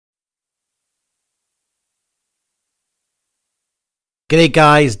G'day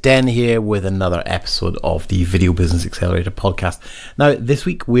guys, Den here with another episode of the Video Business Accelerator podcast. Now, this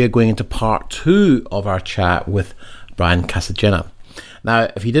week we are going into part 2 of our chat with Brian Casagena. Now,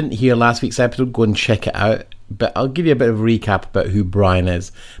 if you didn't hear last week's episode, go and check it out, but I'll give you a bit of a recap about who Brian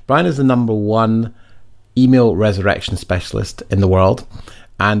is. Brian is the number 1 email resurrection specialist in the world,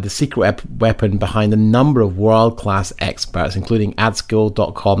 and the secret weapon behind a number of world-class experts, including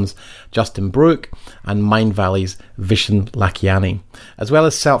AdSkill.com's Justin Brook and Mindvalley's Vishen Lakhiani, as well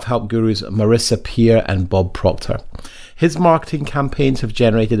as self-help gurus Marissa Peer and Bob Proctor. His marketing campaigns have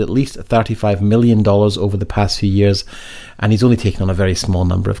generated at least $35 million over the past few years, and he's only taken on a very small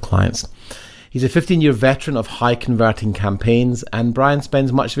number of clients. He's a 15-year veteran of high-converting campaigns, and Brian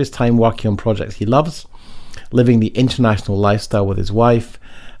spends much of his time working on projects he loves, living the international lifestyle with his wife.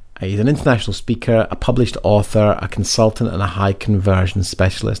 He's an international speaker, a published author, a consultant, and a high conversion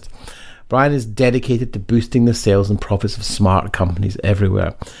specialist. Brian is dedicated to boosting the sales and profits of smart companies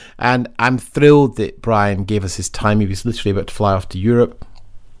everywhere. And I'm thrilled that Brian gave us his time. He was literally about to fly off to Europe.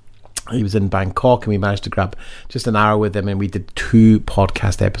 He was in Bangkok, and we managed to grab just an hour with him, and we did 2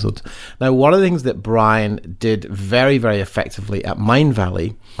 podcast episodes. Now, one of the things that Brian did very, very effectively at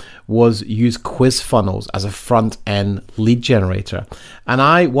Mindvalley was use quiz funnels as a front-end lead generator. And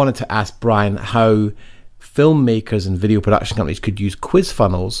I wanted to ask Brian how filmmakers and video production companies could use quiz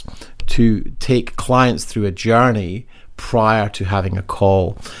funnels to take clients through a journey prior to having a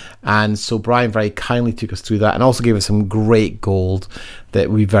call. And so Brian very kindly took us through that and also gave us some great gold that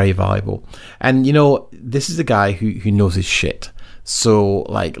would be very valuable. And you know, this is a guy who knows his shit. So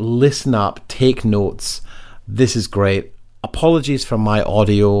like, listen up, take notes. This is great. Apologies for my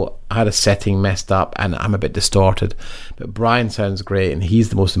audio. I had a setting messed up and I'm a bit distorted, but Brian sounds great and he's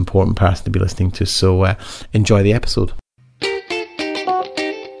the most important person to be listening to. So enjoy the episode.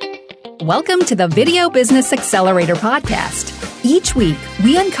 Welcome to the Video Business Accelerator podcast. Each week,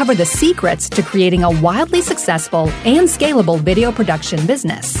 we uncover the secrets to creating a wildly successful and scalable video production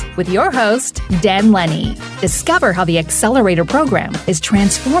business with your host, Dan Lenny. Discover how the Accelerator program is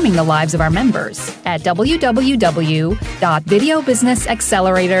transforming the lives of our members at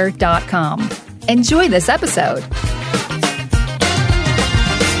www.videobusinessaccelerator.com. Enjoy this episode.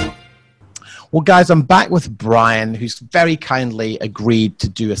 Well, guys, I'm back with Brian, who's very kindly agreed to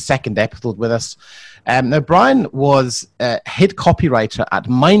do a second episode with us. Now, Brian was a head copywriter at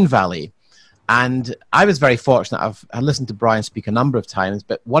Mindvalley, and I was very fortunate. I've listened to Brian speak a number of times,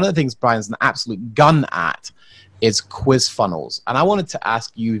 but one of the things Brian's an absolute gun at is quiz funnels. And I wanted to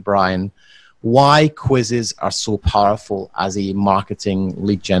ask you, Brian, why quizzes are so powerful as a marketing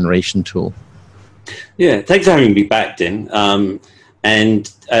lead generation tool. Yeah, thanks for having me back, Dan.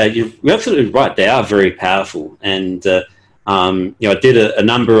 You're absolutely right. They are very powerful. And, I did a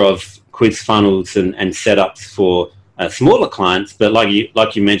number of quiz funnels and setups for smaller clients. But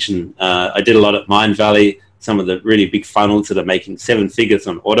like you mentioned, I did a lot at Mindvalley. Some of the really big funnels that are making 7 figures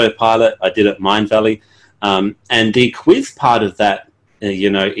on autopilot, I did at Mindvalley. And the quiz part of that,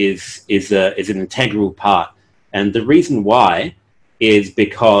 is an integral part. And the reason why is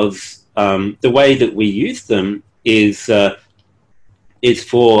because the way that we use them is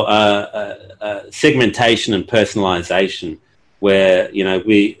for segmentation and personalization, where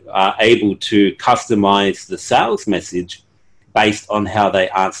we are able to customize the sales message based on how they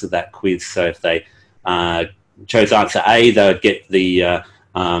answer that quiz. So if they chose answer A, they would get the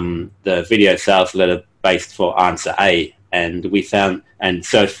video sales letter based for answer A, and we found, and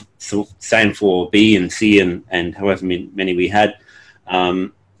so same for B and C and however many we had.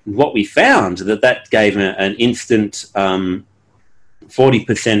 What we found that gave an instant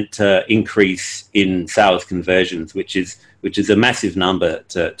 40% increase in sales conversions, which is a massive number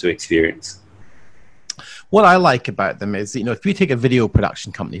to experience. What I like about them is, if we take a video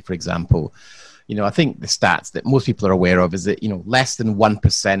production company, for example, I think the stats that most people are aware of is that, less than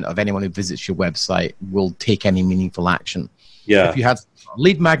 1% of anyone who visits your website will take any meaningful action. Yeah. If you had a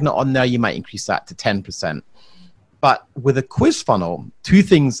lead magnet on there, you might increase that to 10%. But with a quiz funnel, 2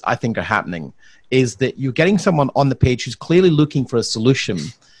 things I think are happening is that you're getting someone on the page who's clearly looking for a solution,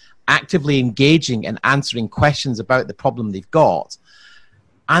 actively engaging and answering questions about the problem they've got,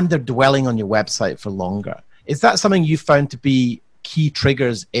 and they're dwelling on your website for longer. Is that something you found to be key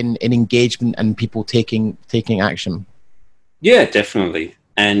triggers in engagement and people taking action? Yeah, definitely.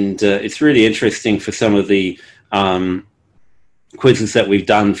 And it's really interesting for some of the quizzes that we've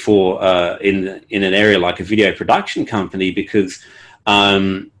done for in an area like a video production company, because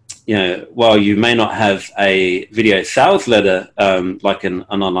while you may not have a video sales letter like an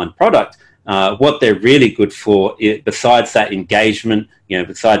online product, what they're really good for, besides that engagement,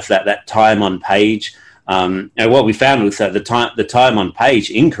 besides that time on page, what we found was that the time on page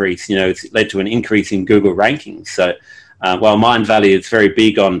increased. It's led to an increase in Google rankings. So while Mindvalley is very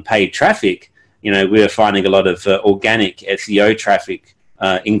big on paid traffic, we are finding a lot of organic SEO traffic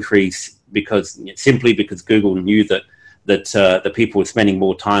increase because Google knew that the people were spending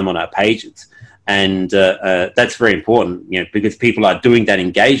more time on our pages. And that's very important, because people are doing that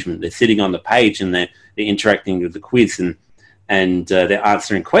engagement. They're sitting on the page and they're interacting with the quiz and they're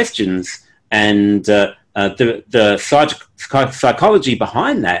answering questions. And the psychology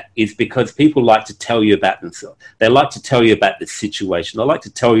behind that is because people like to tell you about themselves. They like to tell you about the situation. They like to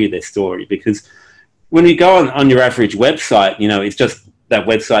tell you their story, because when you go on your average website, it's just that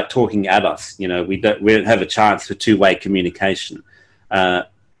website talking at us. We don't have a chance for two-way communication.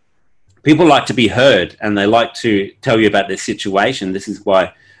 People like to be heard, and they like to tell you about their situation. This is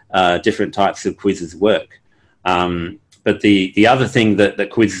why different types of quizzes work. But the other thing that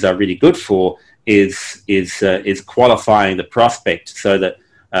quizzes are really good for is qualifying the prospect, so that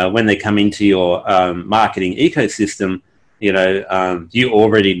when they come into your marketing ecosystem, you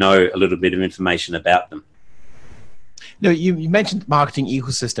already know a little bit of information about them. You mentioned marketing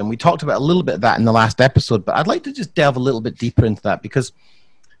ecosystem. We talked about a little bit of that in the last episode, but I'd like to just delve a little bit deeper into that, because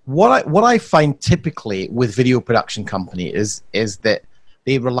what I find typically with video production company is that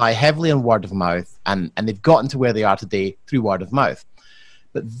they rely heavily on word of mouth, and they've gotten to where they are today through word of mouth.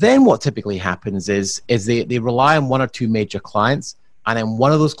 But then what typically happens is they rely on one or two major clients, and then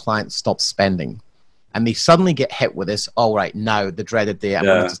one of those clients stops spending, and they suddenly get hit with this, all right, now the dreaded day I'm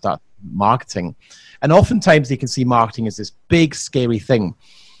going to start marketing. And oftentimes they can see marketing as this big, scary thing.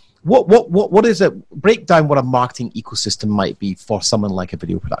 What is it? Break down what a marketing ecosystem might be for someone like a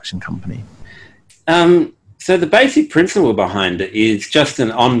video production company. So the basic principle behind it is just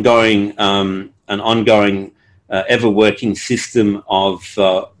an ongoing, ever-working system of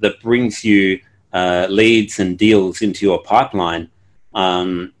that brings you leads and deals into your pipeline.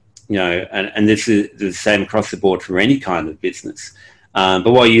 And this is the same across the board for any kind of business.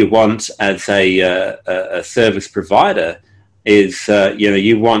 But what you want as a service provider is,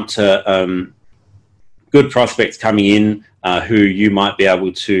 you want good prospects coming in who you might be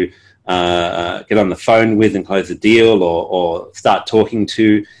able to get on the phone with and close a deal, or start talking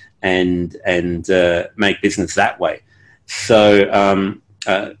to and make business that way. So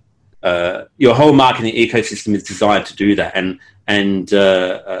your whole marketing ecosystem is designed to do that. And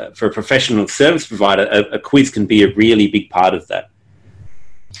for a professional service provider, a quiz can be a really big part of that.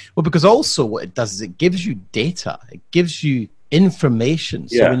 Well, because also what it does is it gives you data. It gives you information.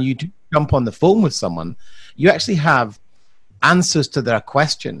 So when you do jump on the phone with someone, you actually have answers to their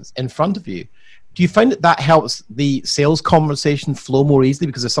questions in front of you. Do you find that helps the sales conversation flow more easily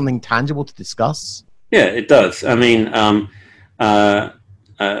because there's something tangible to discuss? Yeah, it does. I mean, for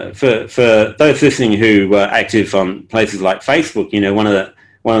those listening who are active on places like Facebook, one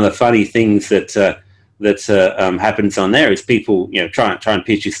of the funny things that happens on there is people, try and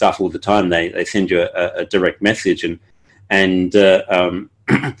pitch you stuff all the time. They send you a direct message, and the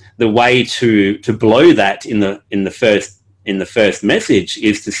way to blow that in the first message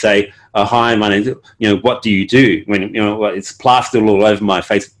is to say, hi, my name, what do you do? When it's plastered all over my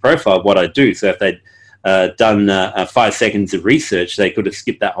Facebook profile what I do. So if they'd done 5 seconds of research, they could have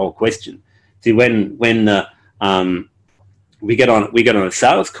skipped that whole question. See, when we get on a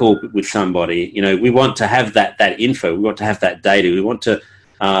sales call with somebody, we want to have that info. We want to have that data. We want to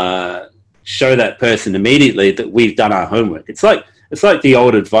show that person immediately that we've done our homework. It's like the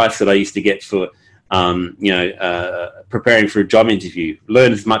old advice that I used to get for preparing for a job interview.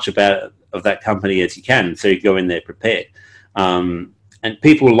 Learn as much of that company as you can, so you go in there prepared. And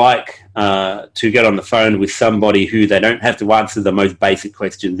people like to get on the phone with somebody who they don't have to answer the most basic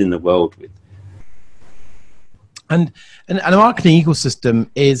questions in the world with. And a marketing ecosystem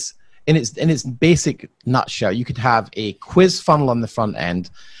is, in its basic nutshell, you could have a quiz funnel on the front end,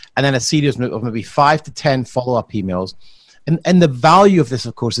 and then a series of maybe 5 to 10 follow-up emails. And the value of this,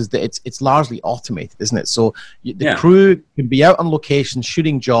 of course, is that it's largely automated, isn't it? So the crew can be out on location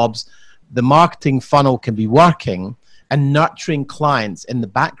shooting jobs. The marketing funnel can be working and nurturing clients in the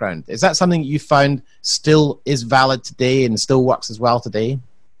background. Is that something you found still is valid today and still works as well today?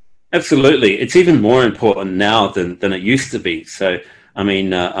 Absolutely. It's even more important now than it used to be. So, I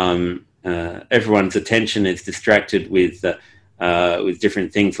mean, everyone's attention is distracted with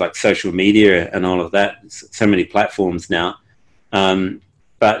different things like social media and all of that. So many platforms now.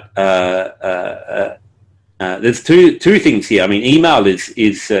 But there's two things here. I mean, email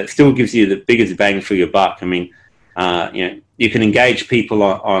is still gives you the biggest bang for your buck. I mean, you can engage people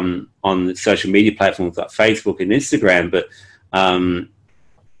on social media platforms like Facebook and Instagram, but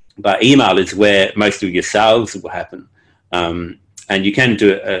But email is where most of your sales will happen. And you can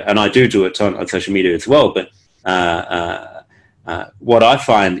do it, and I do it on social media as well. But what I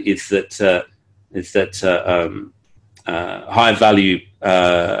find is that high value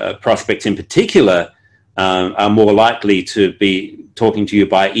prospects in particular are more likely to be talking to you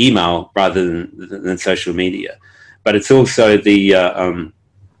by email rather than social media. But it's also the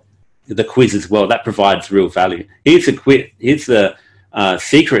quiz as well that provides real value. Here's the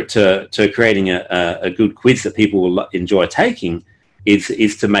secret to creating a good quiz that people will enjoy taking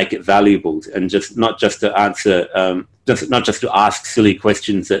is to make it valuable and not just to ask silly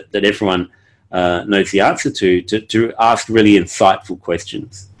questions that everyone knows the answer to ask really insightful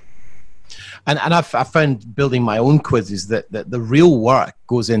questions. And I've found building my own quizzes that the real work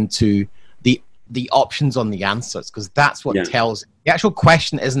goes into the options on the answers, because that's what tells. The actual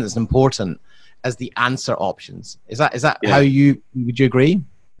question isn't as important as the answer options. Is that how would you agree?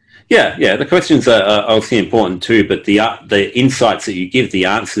 Yeah. The questions are obviously important too, but the insights that you give, the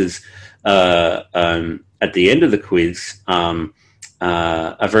answers at the end of the quiz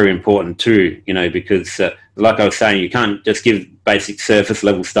are very important too. Because like I was saying, you can't just give basic surface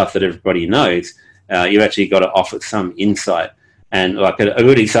level stuff that everybody knows. You actually got to offer some insight. And like a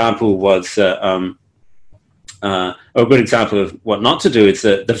good example was a good example of what not to do is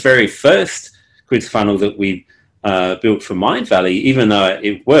the very first quiz funnel that we built for Mindvalley. Even though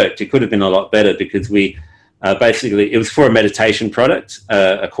it worked, it could have been a lot better because we basically, it was for a meditation product,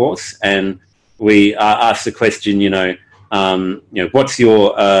 a course, and we asked the question, what's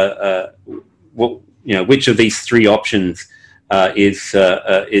your which of these three options is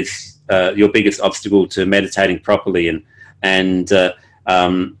your biggest obstacle to meditating properly, and the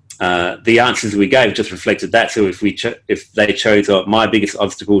answers we gave just reflected that. So if they chose my biggest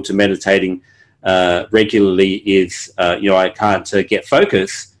obstacle to meditating regularly is I can't get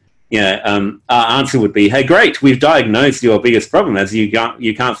focus, our answer would be, hey, great, we've diagnosed your biggest problem as you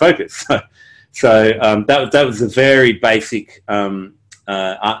can't focus. So that was a very basic answer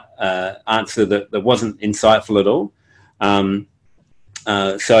that wasn't insightful at all.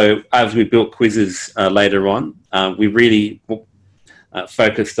 So as we built quizzes later on, we really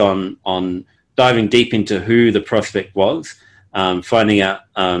focused on diving deep into who the prospect was, finding out,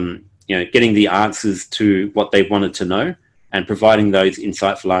 getting the answers to what they wanted to know, and providing those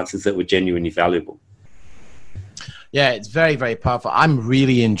insightful answers that were genuinely valuable. Yeah, it's very, very powerful. I'm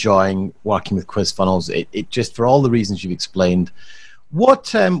really enjoying working with quiz funnels. It just, for all the reasons you've explained.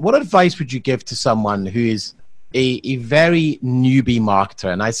 What advice would you give to someone who is a very newbie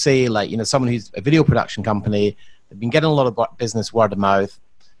marketer? And I say, someone who's a video production company, they've been getting a lot of business word of mouth,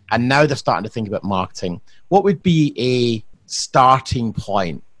 and now they're starting to think about marketing. What would be a starting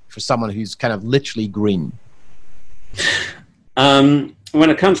point for someone who's kind of literally green? When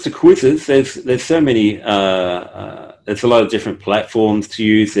it comes to quizzes, there's so many. There's a lot of different platforms to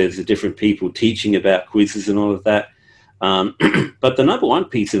use. There's different people teaching about quizzes and all of that. But the number one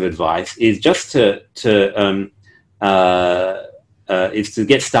piece of advice is just to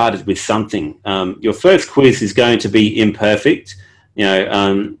get started with something. Your first quiz is going to be imperfect.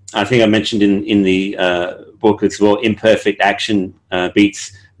 I think I mentioned in the book as well, imperfect action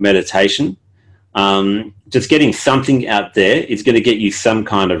beats meditation. Just getting something out there is going to get you some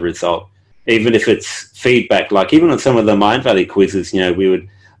kind of result, even if it's feedback. Like even on some of the Mindvalley quizzes, we would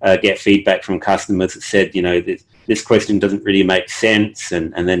get feedback from customers that said, this question doesn't really make sense,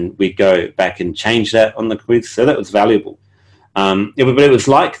 and then we'd go back and change that on the quiz. So that was valuable. But it was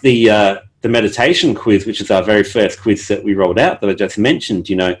like the meditation quiz, which is our very first quiz that we rolled out that I just mentioned.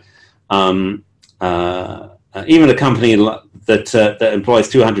 Even a company that employs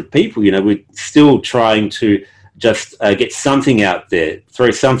 200 people, we're still trying to just get something out there, throw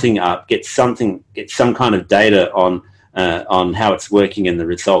something up, get some kind of data on how it's working and the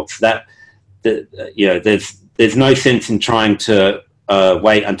results. There's no sense in trying to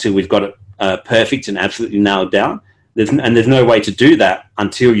wait until we've got it perfect and absolutely nailed down. There's no way to do that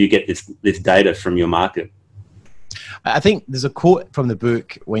until you get this data from your market. I think there's a quote from the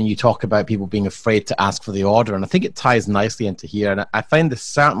book when you talk about people being afraid to ask for the order, and I think it ties nicely into here. And I find this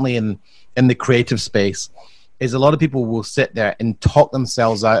certainly in the creative space, is a lot of people will sit there and talk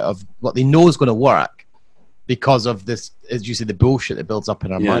themselves out of what they know is going to work because of this, as you say, the bullshit that builds up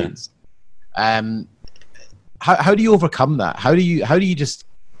in our minds. How do you overcome that? How do you just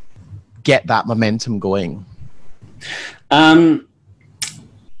get that momentum going?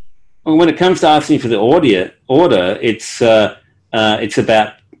 Well, when it comes to asking for the order, it's all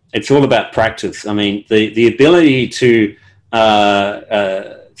about practice. I mean, the ability to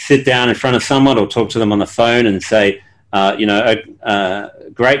sit down in front of someone or talk to them on the phone and say,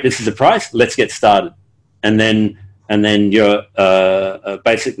 great, this is the price, let's get started. And then you're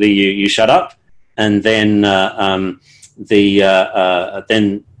basically you shut up, and then then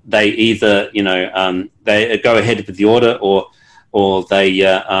they either they go ahead with the order, or they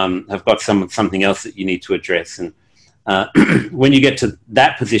have got something else that you need to address. And when you get to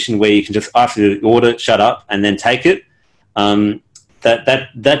that position where you can just after the order, shut up, and then take it,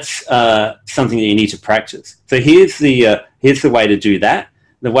 that's something that you need to practice. So here's the way to do that.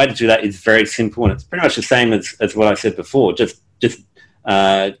 The way to do that is very simple, and it's pretty much the same as what I said before. Just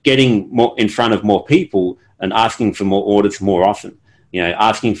getting more in front of more people and asking for more orders more often.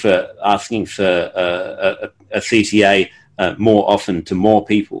 Asking for a CTA more often to more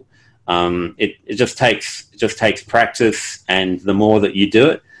people. It just takes practice, and the more that you do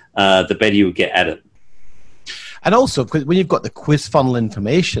it, the better you get at it. And also, when you've got the quiz funnel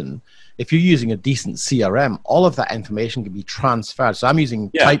information, if you're using a decent CRM, all of that information can be transferred. So I'm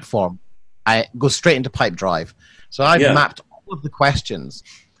using Typeform. I go straight into Pipedrive. So I've mapped all of the questions.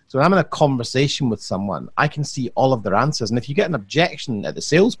 So when I'm in a conversation with someone, I can see all of their answers. And if you get an objection at the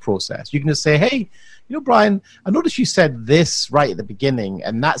sales process, you can just say, hey, Brian, I noticed you said this right at the beginning,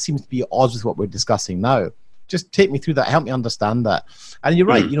 and that seems to be at odds with what we're discussing now. Just take me through that. Help me understand that. And you're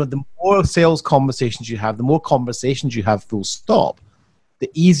right. The more sales conversations you have, the more conversations you have full stop, the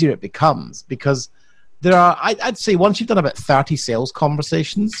easier it becomes, because there are, I'd say once you've done about 30 sales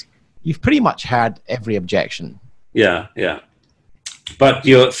conversations, you've pretty much heard every objection. Yeah. But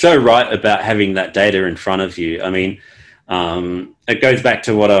you're so right about having that data in front of you. I mean, it goes back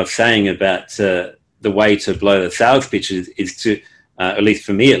to what I was saying about the way to blow the sales pitch is to, at least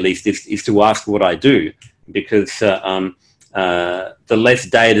for me at least, is to ask what I do. Because the less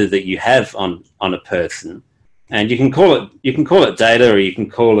data that you have on a person, and you can call it data, or you can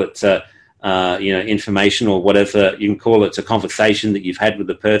call it information, or whatever. You can call it a conversation that you've had with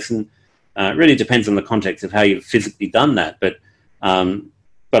the person. It really depends on the context of how you've physically done that. But I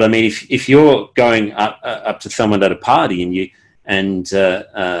mean, if you're going up to someone at a party and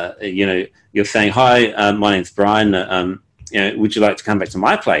you're saying, hi, my name's Brian. Would you like to come back to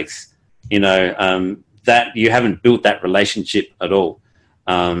my place? That you haven't built that relationship at all.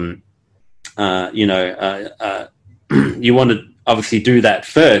 You want to obviously do that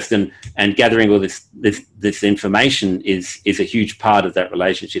first, and gathering all this information is a huge part of that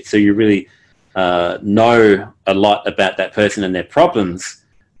relationship. So you really know a lot about that person and their problems,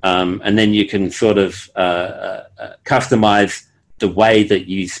 and then you can sort of customize the way that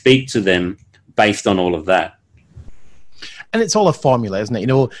you speak to them based on all of that. And it's all a formula, isn't it?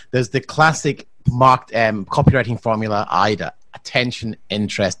 There's the classic copywriting formula, AIDA: attention,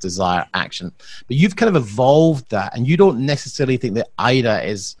 interest, desire, action. But you've kind of evolved that, and you don't necessarily think that AIDA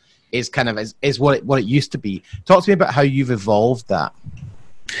is what it used to be. Talk to me about how you've evolved that.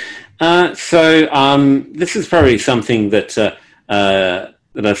 So this is probably something that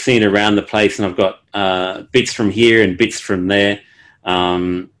I've seen around the place, and I've got bits from here and bits from there.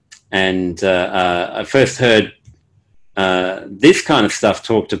 I first heard this kind of stuff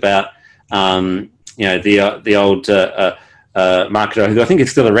talked about. The old marketer who I think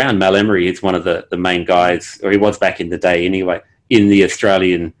is still around, Mal Emery. He's one of the main guys, or he was back in the day anyway, in the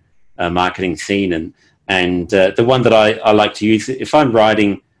Australian marketing scene. And the one that I like to use, if I'm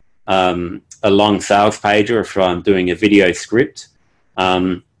writing a long sales page, or if I'm doing a video script,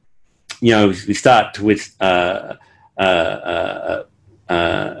 we start with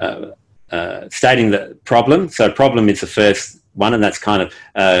stating the problem. So problem is the first one, and that's kind of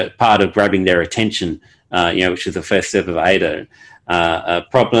part of grabbing their attention, which is the first step of AIDA.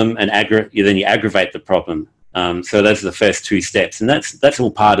 Problem, and then you aggravate the problem. So those are the first two steps, and that's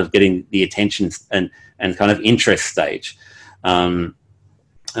all part of getting the attention and kind of interest stage.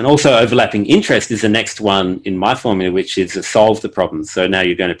 And also overlapping interest is the next one in my formula, which is to solve the problem. So now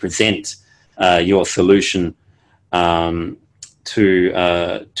you're going to present your solution to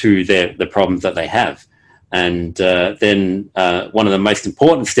the problems that they have. And then one of the most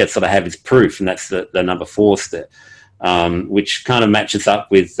important steps that I have is proof, and that's the number 4 step, which kind of matches up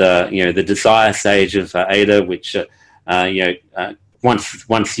with the desire stage of AIDA, which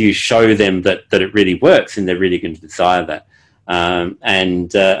once you show them that it really works, and they're really going to desire that,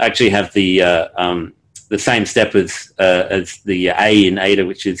 and actually have the same step as the A in AIDA,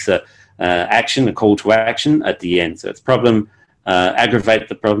 which is action, a call to action at the end. So it's problem, aggravate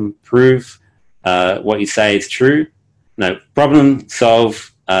the problem, prove what you say is true. No, problem,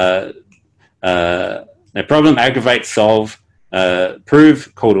 solve, problem, aggravate, solve,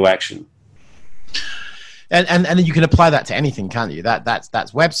 prove, call to action. And then you can apply that to anything, can't you? That's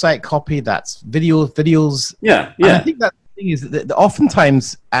website copy, that's videos. Yeah. And I think that the thing is that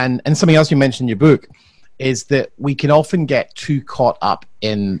oftentimes, and something else you mentioned in your book, is that we can often get too caught up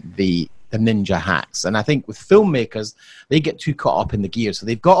in the ninja hacks. And I think with filmmakers, they get too caught up in the gear. So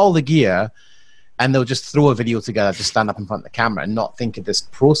they've got all the gear, and they'll just throw a video together, just stand up in front of the camera and not think of this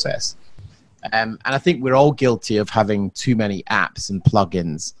process. And I think we're all guilty of having too many apps and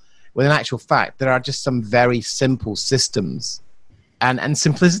plugins, when in actual fact, there are just some very simple systems. And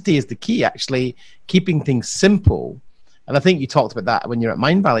simplicity is the key, actually, keeping things simple. And I think you talked about that when you're at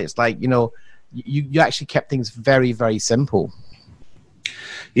Mindvalley. It's like, you actually kept things very, very simple.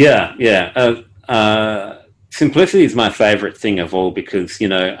 Yeah. Simplicity is my favorite thing of all because,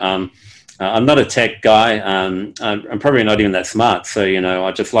 I'm not a tech guy. I'm probably not even that smart. So,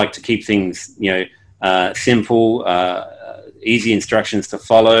 I just like to keep things, simple, easy instructions to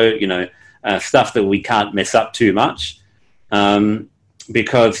follow, stuff that we can't mess up too much.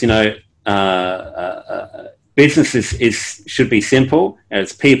 Because, business should be simple, and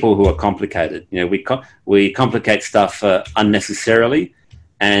it's people who are complicated. We complicate stuff unnecessarily.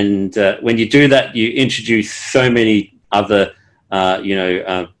 And when you do that, you introduce so many other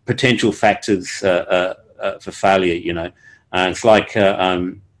potential factors for failure. It's like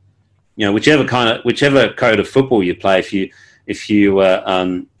whichever code of football you play, if you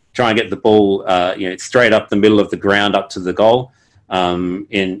try and get the ball straight up the middle of the ground up to the goal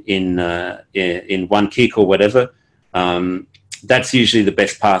in one kick or whatever, that's usually the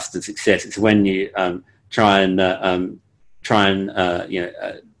best path to success. It's when you try and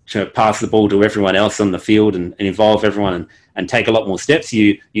pass the ball to everyone else on the field and involve everyone and take a lot more steps,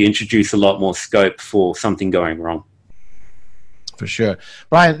 you introduce a lot more scope for something going wrong. For sure.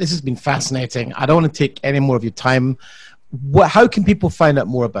 Brian, this has been fascinating. I don't want to take any more of your time. How can people find out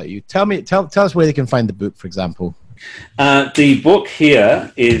more about you? Tell us where they can find the book, for example. The book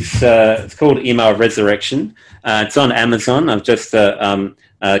here is it's called Email Resurrection. It's on Amazon. I've just a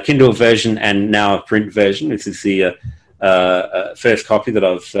Kindle version and now a print version. This is the first copy that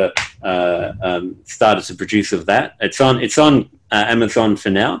I've started to produce of that. It's on Amazon for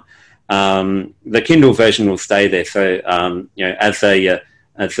now. The Kindle version will stay there. So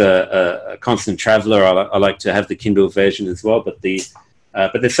as a constant traveler, I like to have the Kindle version as well. But there's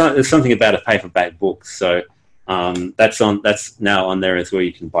something about a paperback book. So that's now on there as well.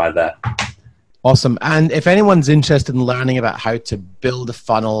 You can buy that. Awesome. And if anyone's interested in learning about how to build a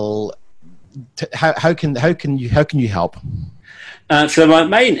funnel, how can you help? So my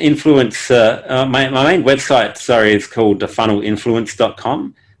main influence, my main website, is called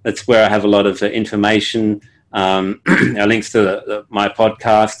funnelinfluence.com. That's where I have a lot of information, links to my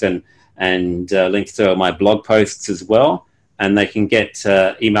podcast and links to my blog posts as well. And they can get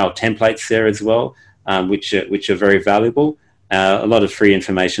email templates there as well, which are very valuable. A lot of free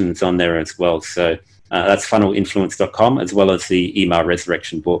information is on there as well. So that's funnelinfluence.com, as well as the Email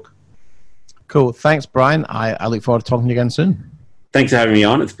Resurrection book. Cool. Thanks, Brian. I look forward to talking to you again soon. Thanks for having me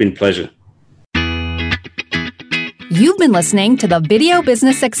on. It's been a pleasure. You've been listening to the Video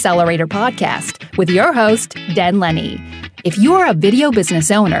Business Accelerator podcast with your host, Dan Lenny. If you are a video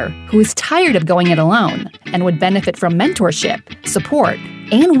business owner who is tired of going it alone and would benefit from mentorship, support,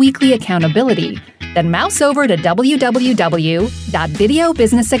 and weekly accountability, then mouse over to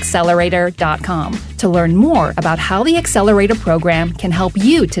www.videobusinessaccelerator.com to learn more about how the Accelerator program can help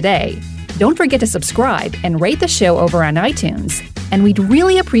you today. Don't forget to subscribe and rate the show over on iTunes. And we'd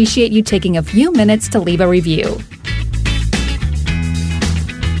really appreciate you taking a few minutes to leave a review.